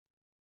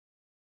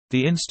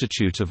The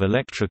Institute of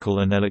Electrical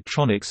and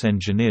Electronics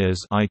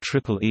Engineers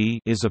 (IEEE)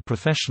 is a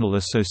professional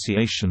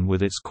association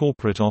with its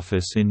corporate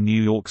office in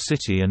New York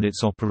City and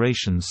its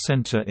operations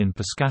center in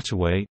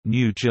Piscataway,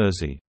 New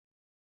Jersey.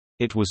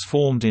 It was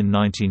formed in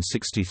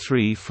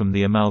 1963 from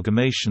the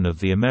amalgamation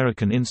of the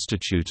American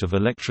Institute of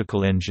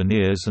Electrical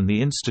Engineers and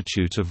the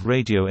Institute of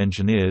Radio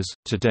Engineers.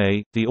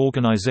 Today, the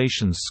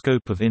organization's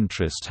scope of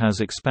interest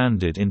has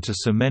expanded into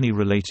so many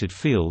related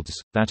fields,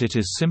 that it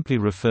is simply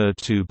referred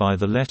to by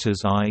the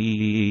letters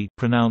IEEE,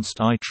 pronounced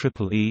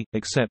IEEE,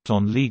 except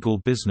on legal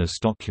business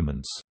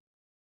documents.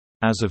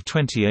 As of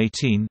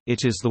 2018,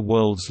 it is the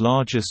world's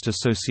largest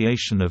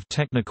association of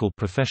technical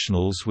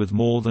professionals with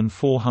more than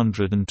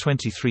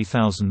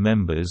 423,000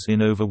 members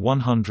in over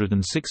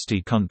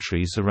 160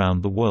 countries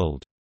around the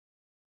world.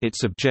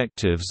 Its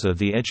objectives are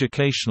the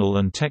educational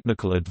and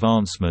technical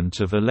advancement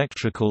of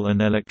electrical and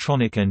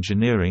electronic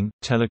engineering,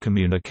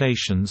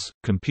 telecommunications,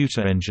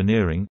 computer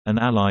engineering, and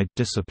allied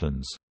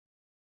disciplines.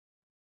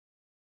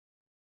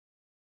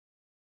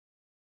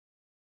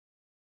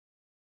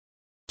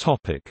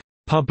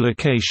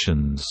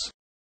 Publications.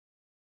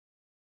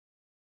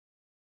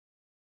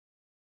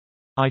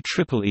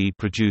 IEEE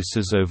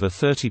produces over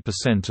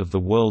 30% of the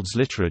world's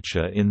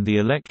literature in the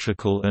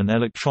electrical and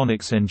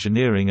electronics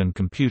engineering and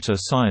computer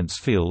science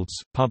fields,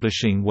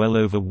 publishing well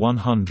over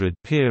 100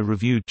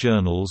 peer-reviewed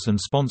journals and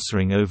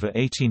sponsoring over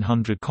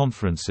 1,800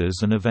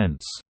 conferences and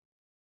events.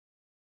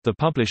 The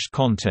published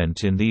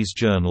content in these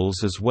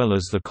journals, as well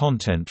as the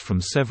content from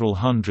several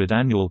hundred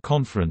annual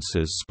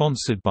conferences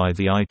sponsored by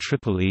the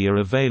IEEE, are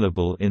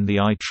available in the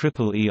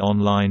IEEE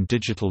Online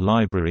Digital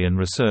Library and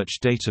Research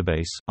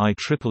Database,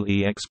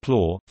 IEEE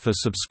Explore, for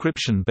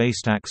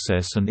subscription-based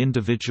access and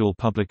individual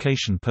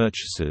publication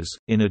purchases.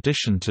 In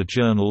addition to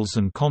journals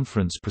and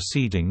conference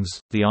proceedings,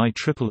 the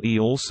IEEE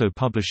also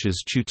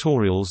publishes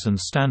tutorials and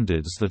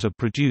standards that are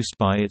produced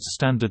by its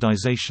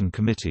standardization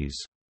committees.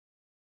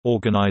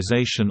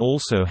 Organization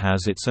also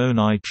has its own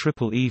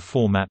IEEE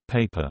format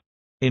paper.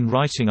 In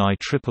writing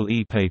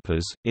IEEE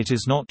papers, it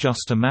is not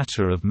just a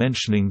matter of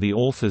mentioning the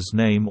author's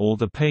name or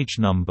the page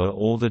number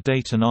or the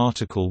date an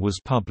article was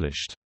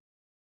published.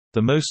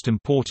 The most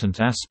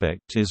important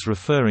aspect is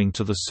referring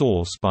to the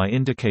source by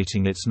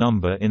indicating its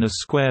number in a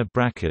square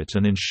bracket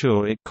and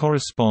ensure it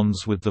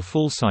corresponds with the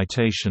full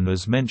citation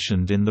as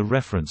mentioned in the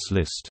reference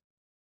list.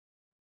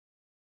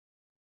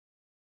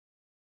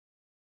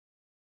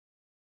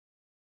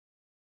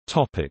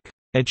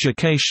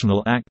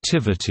 Educational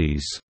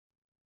activities.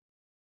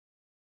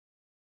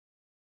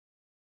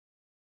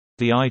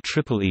 The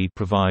IEEE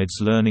provides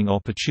learning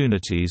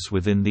opportunities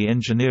within the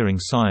engineering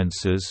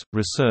sciences,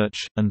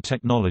 research, and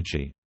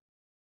technology.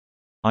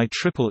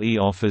 IEEE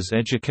offers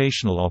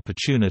educational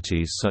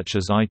opportunities such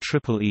as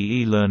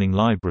IEEE Learning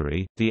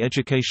Library, the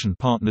Education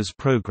Partners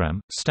Program,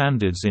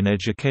 Standards in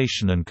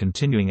Education and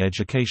Continuing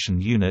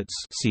Education Units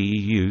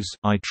 (CEUs).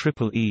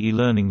 IEEE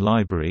Learning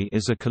Library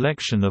is a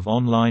collection of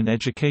online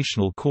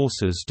educational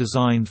courses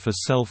designed for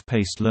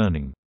self-paced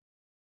learning.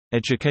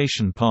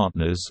 Education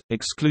Partners,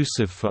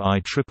 exclusive for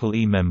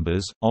IEEE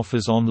members,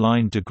 offers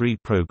online degree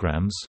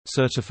programs,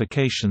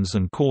 certifications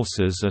and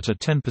courses at a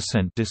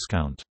 10%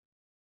 discount.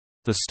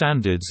 The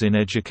Standards in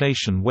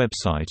Education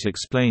website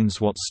explains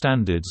what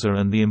standards are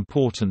and the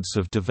importance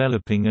of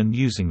developing and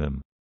using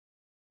them.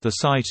 The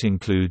site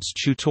includes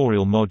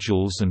tutorial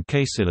modules and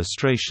case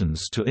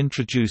illustrations to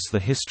introduce the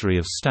history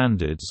of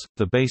standards,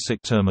 the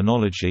basic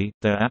terminology,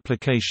 their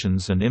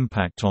applications and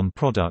impact on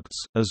products,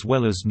 as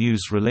well as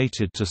news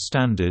related to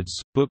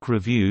standards, book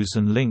reviews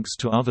and links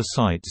to other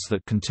sites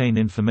that contain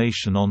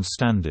information on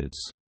standards.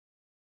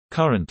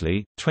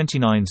 Currently,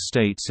 29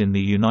 states in the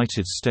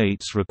United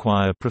States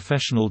require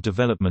Professional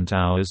Development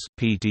Hours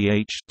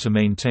 (PDH) to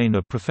maintain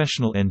a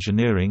professional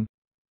engineering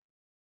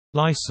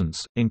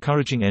license,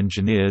 encouraging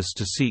engineers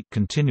to seek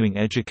continuing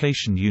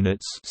education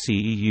units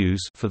 (CEUs)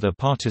 for their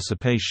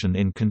participation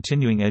in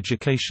continuing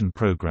education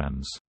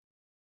programs.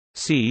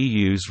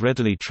 CEUs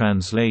readily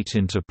translate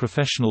into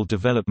Professional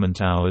Development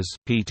Hours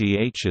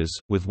 (PDHs),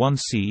 with one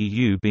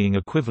CEU being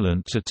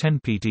equivalent to 10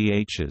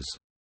 PDHs.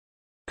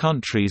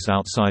 Countries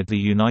outside the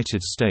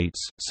United States,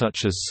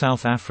 such as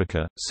South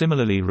Africa,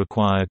 similarly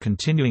require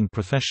continuing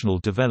professional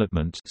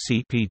development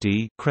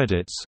 (CPD)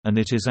 credits, and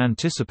it is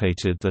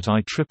anticipated that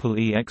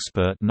IEEE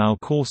Expert Now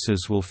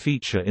courses will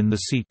feature in the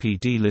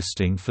CPD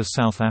listing for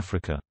South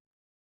Africa.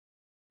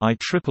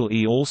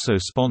 IEEE also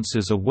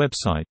sponsors a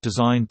website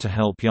designed to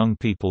help young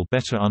people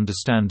better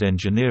understand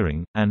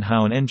engineering, and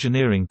how an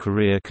engineering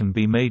career can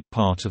be made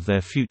part of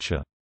their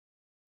future.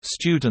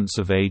 Students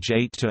of age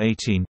 8 to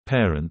 18,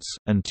 parents,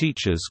 and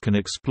teachers can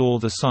explore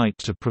the site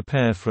to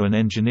prepare for an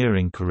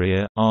engineering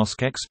career,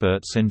 ask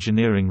experts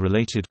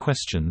engineering-related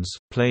questions,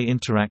 play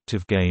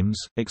interactive games,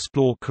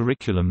 explore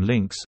curriculum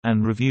links,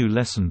 and review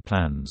lesson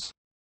plans.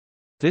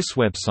 This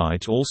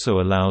website also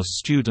allows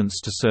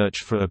students to search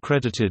for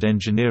accredited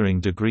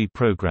engineering degree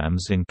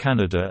programs in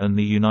Canada and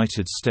the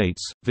United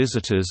States.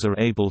 Visitors are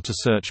able to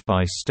search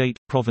by state,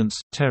 province,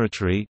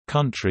 territory,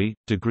 country,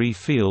 degree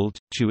field,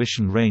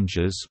 tuition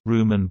ranges,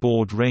 room and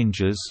board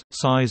ranges,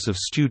 size of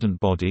student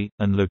body,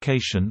 and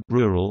location: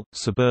 rural,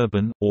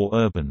 suburban, or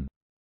urban.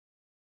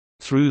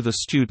 Through the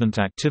Student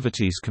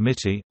Activities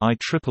Committee,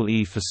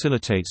 IEEE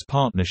facilitates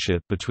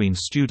partnership between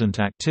student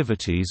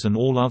activities and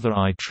all other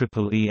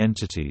IEEE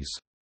entities.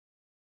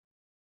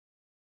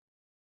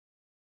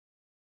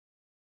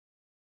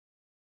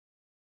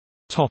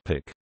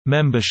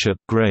 Membership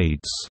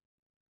grades.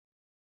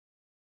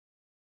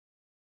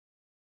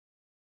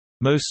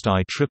 Most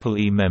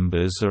IEEE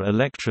members are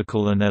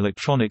electrical and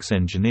electronics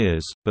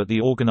engineers, but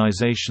the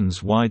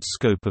organization's wide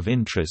scope of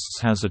interests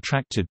has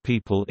attracted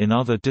people in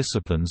other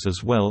disciplines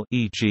as well,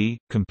 e.g.,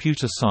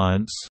 computer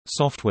science,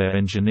 software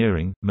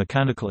engineering,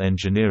 mechanical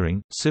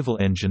engineering, civil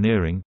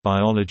engineering,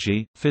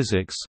 biology,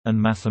 physics, and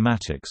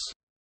mathematics.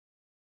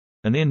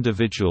 An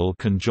individual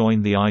can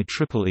join the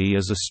IEEE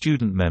as a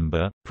student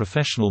member,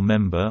 professional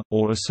member,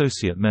 or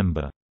associate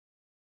member.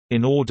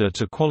 In order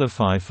to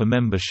qualify for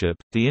membership,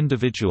 the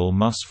individual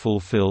must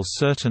fulfill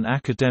certain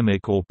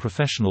academic or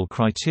professional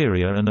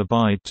criteria and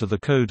abide to the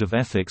Code of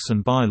Ethics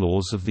and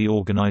Bylaws of the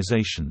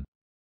organization.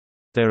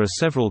 There are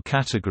several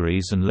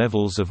categories and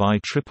levels of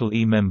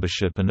IEEE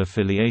membership and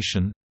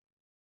affiliation.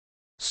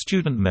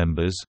 Student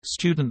members –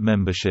 Student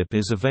membership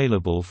is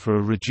available for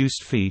a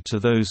reduced fee to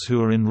those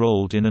who are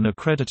enrolled in an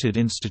accredited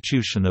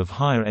institution of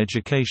higher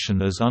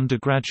education as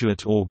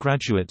undergraduate or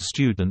graduate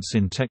students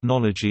in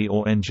technology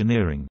or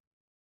engineering.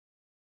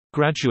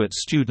 Graduate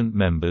student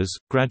members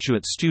 –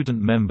 Graduate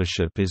student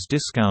membership is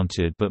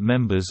discounted, but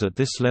members at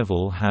this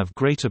level have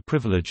greater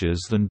privileges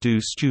than do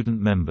student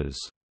members.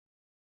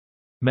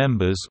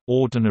 Members,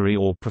 ordinary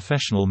or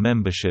professional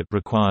membership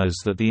requires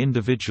that the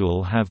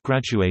individual have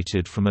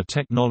graduated from a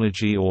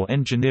technology or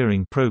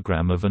engineering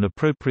program of an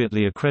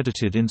appropriately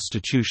accredited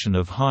institution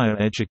of higher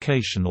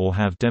education or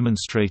have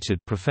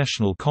demonstrated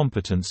professional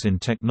competence in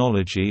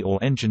technology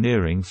or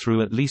engineering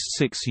through at least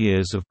 6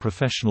 years of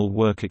professional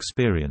work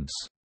experience.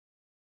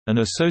 An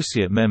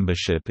associate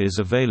membership is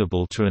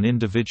available to an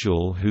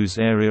individual whose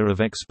area of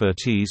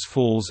expertise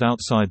falls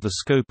outside the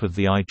scope of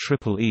the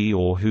IEEE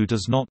or who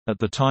does not, at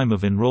the time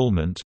of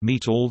enrollment,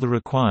 meet all the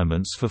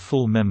requirements for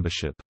full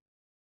membership.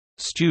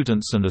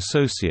 Students and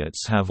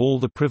associates have all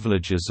the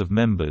privileges of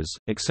members,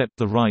 except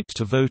the right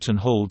to vote and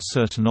hold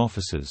certain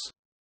offices.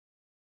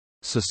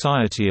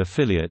 Society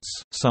affiliates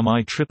 – Some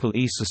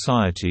IEEE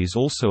societies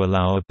also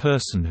allow a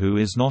person who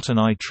is not an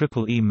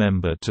IEEE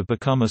member to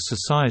become a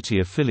society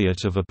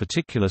affiliate of a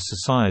particular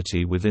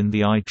society within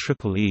the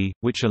IEEE,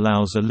 which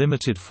allows a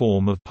limited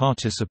form of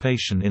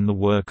participation in the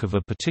work of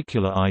a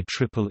particular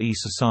IEEE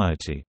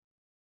society.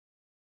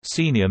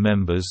 Senior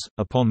members –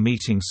 Upon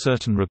meeting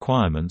certain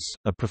requirements,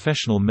 a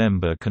professional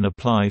member can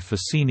apply for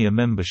senior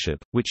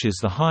membership, which is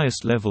the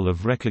highest level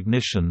of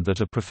recognition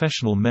that a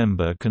professional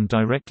member can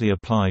directly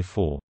apply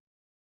for.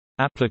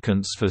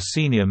 Applicants for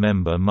senior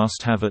member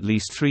must have at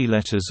least 3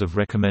 letters of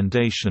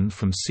recommendation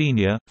from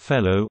senior,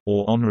 fellow,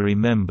 or honorary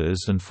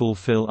members and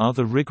fulfill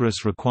other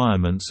rigorous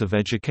requirements of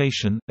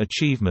education,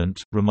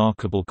 achievement,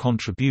 remarkable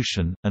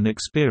contribution, and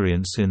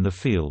experience in the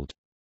field.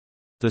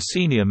 The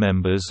senior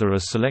members are a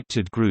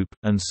selected group,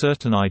 and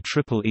certain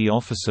IEEE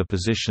officer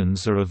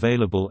positions are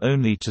available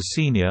only to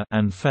senior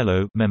and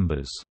fellow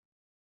members.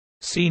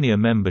 Senior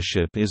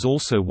membership is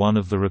also one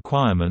of the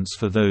requirements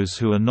for those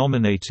who are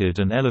nominated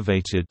and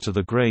elevated to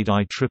the grade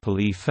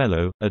IEEE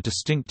Fellow, a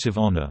distinctive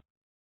honor.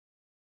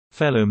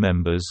 Fellow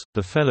members –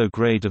 The fellow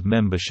grade of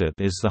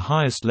membership is the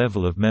highest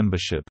level of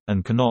membership,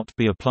 and cannot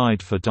be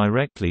applied for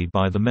directly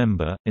by the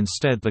member,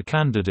 instead the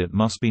candidate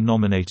must be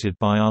nominated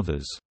by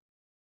others.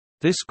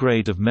 This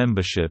grade of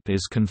membership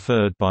is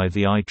conferred by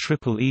the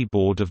IEEE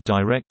Board of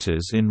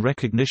Directors in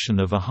recognition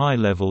of a high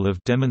level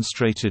of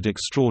demonstrated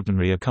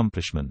extraordinary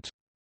accomplishment.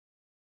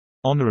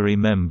 Honorary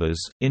members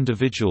 –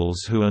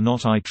 Individuals who are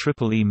not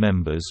IEEE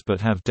members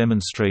but have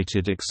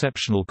demonstrated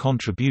exceptional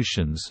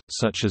contributions,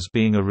 such as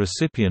being a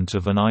recipient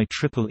of an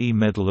IEEE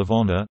Medal of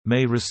Honor,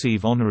 may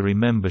receive honorary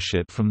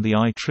membership from the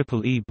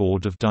IEEE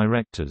Board of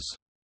Directors.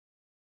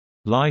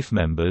 Life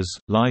members,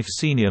 life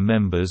senior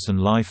members and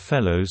life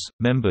fellows,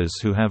 members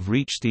who have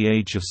reached the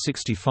age of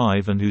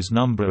 65 and whose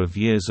number of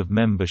years of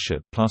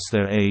membership plus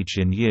their age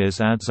in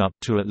years adds up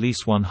to at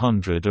least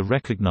 100 are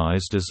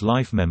recognized as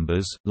life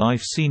members,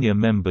 life senior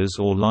members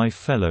or life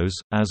fellows,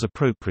 as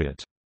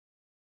appropriate.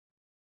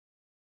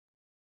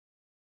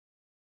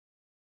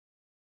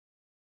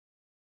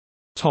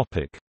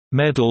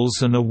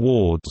 Medals and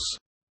awards.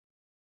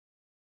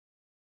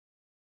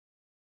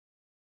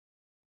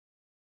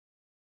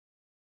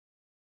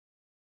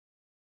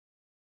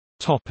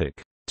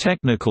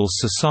 Technical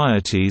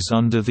societies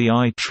under the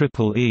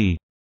IEEE.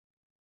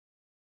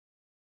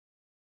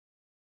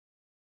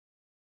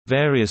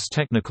 Various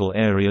technical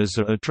areas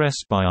are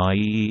addressed by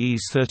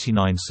IEEE's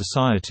 39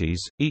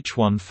 societies, each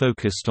one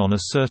focused on a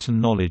certain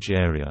knowledge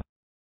area.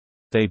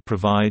 They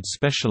provide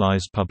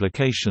specialized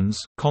publications,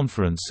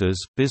 conferences,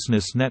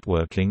 business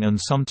networking and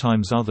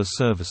sometimes other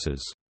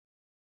services.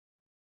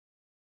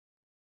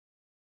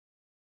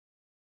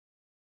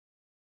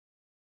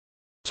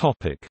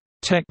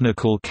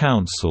 Technical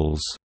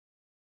councils.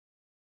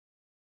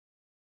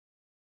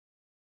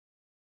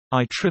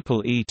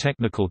 IEEE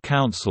technical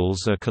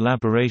councils are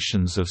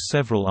collaborations of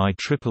several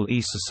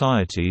IEEE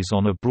societies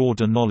on a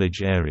broader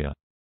knowledge area.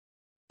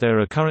 There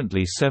are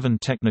currently 7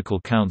 technical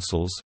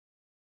councils: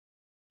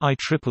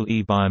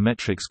 IEEE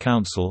Biometrics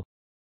Council,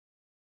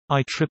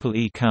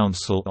 IEEE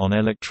Council on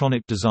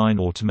Electronic Design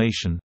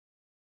Automation,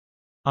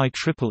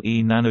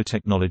 IEEE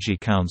Nanotechnology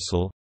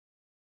Council,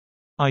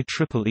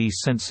 IEEE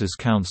Sensors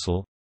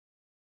Council,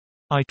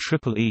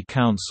 IEEE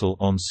Council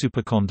on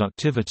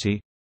Superconductivity,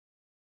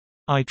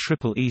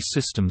 IEEE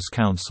Systems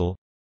Council,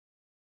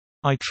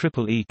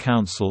 IEEE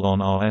Council on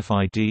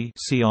RFID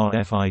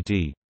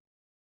 (CRFID).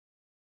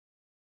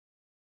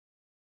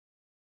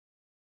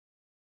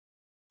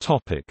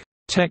 Topic: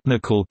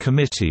 Technical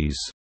committees.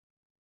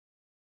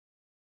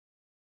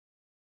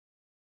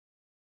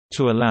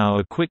 To allow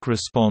a quick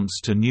response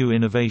to new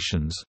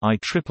innovations,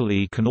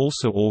 IEEE can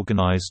also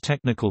organize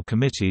technical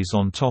committees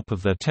on top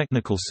of their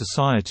technical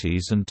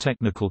societies and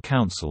technical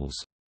councils.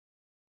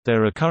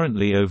 There are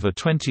currently over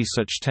 20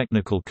 such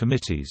technical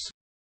committees.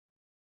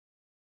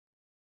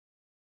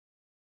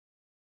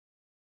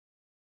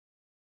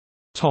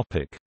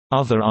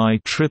 Other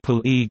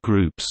IEEE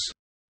groups.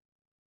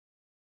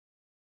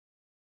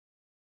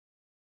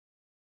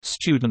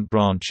 Student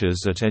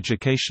branches at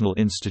educational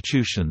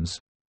institutions,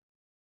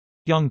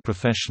 Young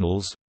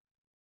Professionals,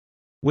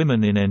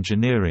 Women in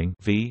Engineering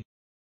v.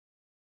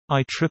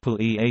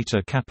 IEEE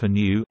Eta Kappa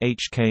Nu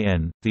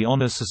 (HKN), the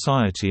Honor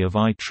Society of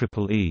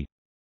IEEE.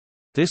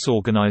 This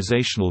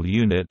organizational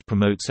unit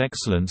promotes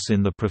excellence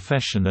in the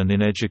profession and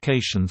in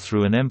education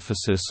through an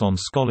emphasis on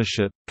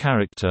scholarship,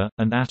 character,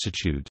 and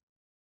attitude.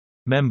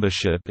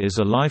 Membership is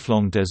a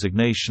lifelong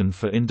designation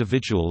for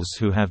individuals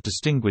who have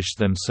distinguished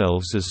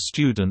themselves as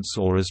students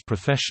or as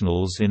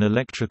professionals in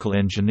electrical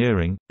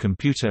engineering,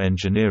 computer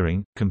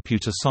engineering,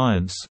 computer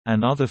science,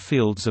 and other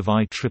fields of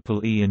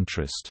IEEE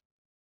interest.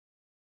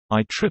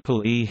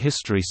 IEEE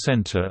History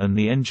Center and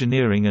the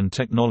Engineering and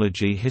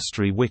Technology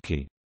History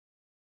Wiki.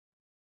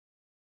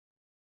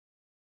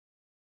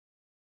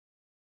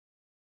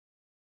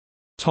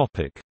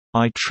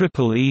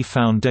 IEEE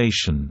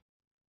Foundation.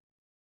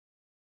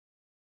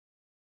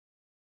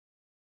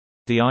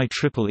 The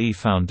IEEE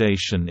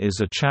Foundation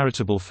is a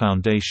charitable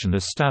foundation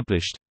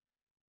established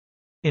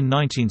in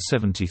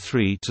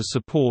 1973 to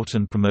support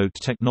and promote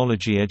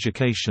technology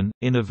education,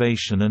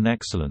 innovation and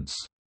excellence.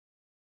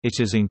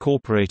 It is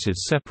incorporated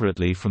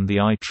separately from the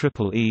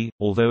IEEE,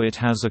 although it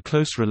has a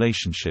close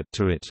relationship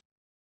to it.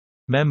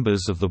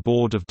 Members of the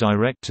Board of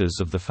Directors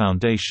of the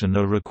Foundation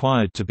are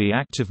required to be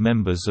active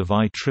members of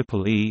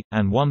IEEE,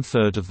 and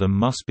 1/3 of them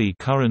must be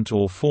current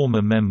or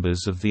former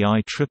members of the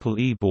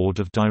IEEE Board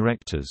of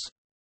Directors.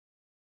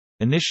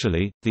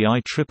 Initially, the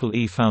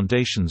IEEE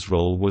Foundation's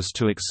role was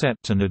to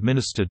accept and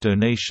administer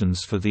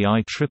donations for the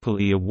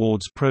IEEE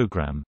Awards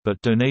program,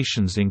 but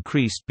donations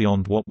increased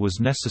beyond what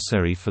was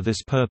necessary for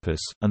this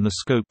purpose, and the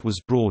scope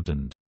was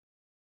broadened.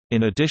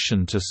 In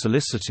addition to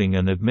soliciting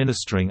and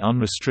administering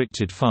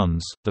unrestricted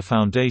funds, the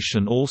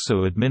Foundation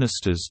also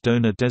administers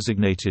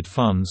donor-designated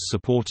funds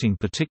supporting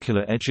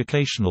particular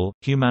educational,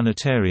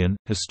 humanitarian,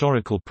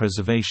 historical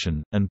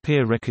preservation, and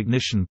peer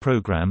recognition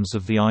programs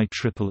of the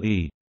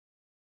IEEE.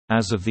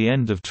 As of the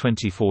end of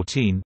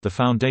 2014, the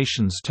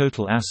Foundation's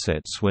total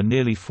assets were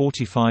nearly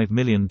 $45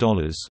 million,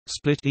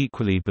 split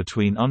equally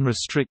between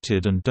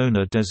unrestricted and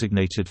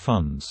donor-designated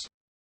funds.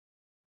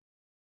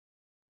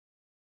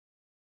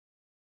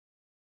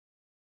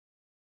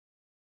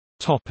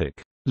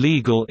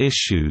 Legal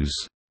issues.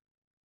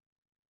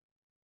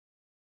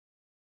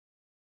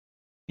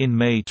 In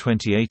May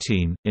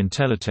 2018,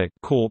 Intelitech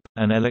Corp.,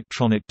 an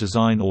electronic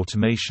design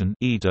automation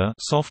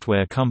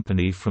software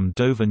company from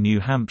Dover, New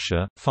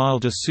Hampshire,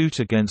 filed a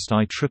suit against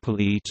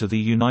IEEE to the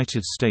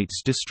United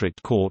States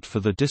District Court for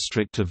the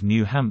District of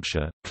New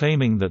Hampshire,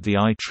 claiming that the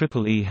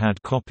IEEE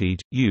had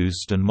copied,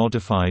 used and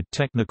modified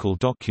technical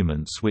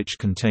documents which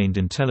contained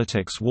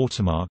Intelitech's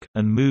watermark,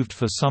 and moved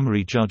for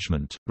summary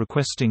judgment,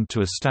 requesting to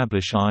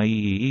establish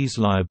IEEE's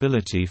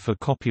liability for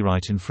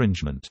copyright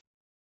infringement.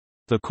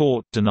 The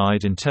court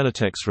denied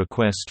Intelitech's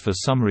request for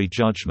summary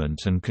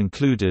judgment and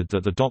concluded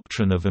that the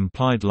doctrine of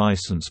implied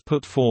license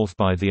put forth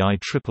by the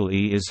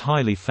IEEE is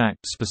highly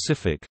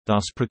fact-specific,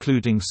 thus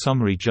precluding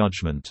summary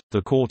judgment.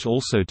 The court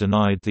also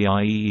denied the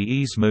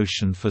IEEE's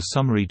motion for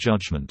summary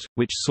judgment,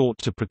 which sought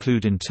to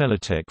preclude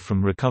Intelitech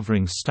from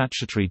recovering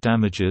statutory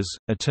damages,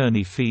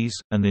 attorney fees,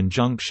 and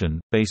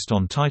injunction, based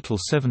on Title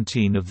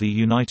 17 of the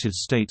United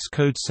States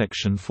Code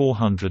Section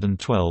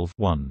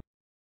 412(1).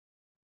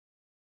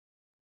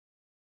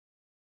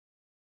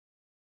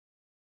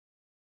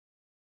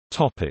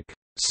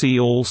 See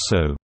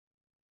also: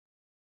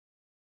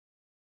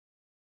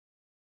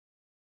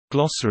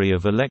 Glossary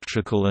of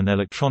electrical and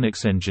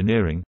electronics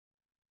engineering,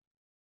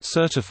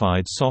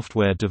 Certified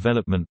Software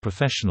Development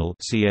Professional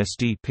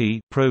 (CSDP)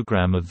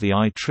 program of the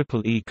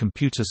IEEE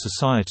Computer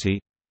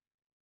Society,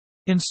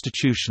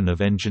 Institution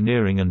of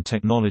Engineering and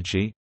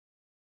Technology,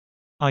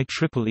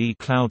 IEEE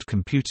Cloud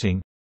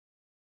Computing,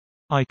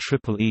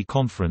 IEEE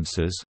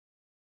Conferences,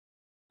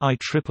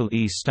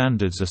 IEEE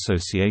Standards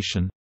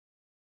Association,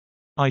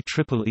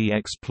 IEEE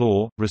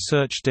Explore –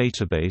 Research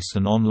Database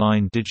and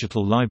Online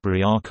Digital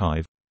Library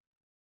Archive,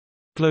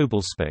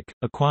 GlobalSpec,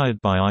 acquired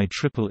by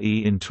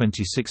IEEE in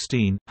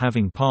 2016,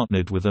 having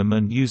partnered with them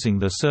and using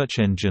the search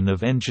engine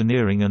of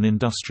engineering and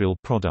industrial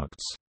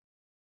products.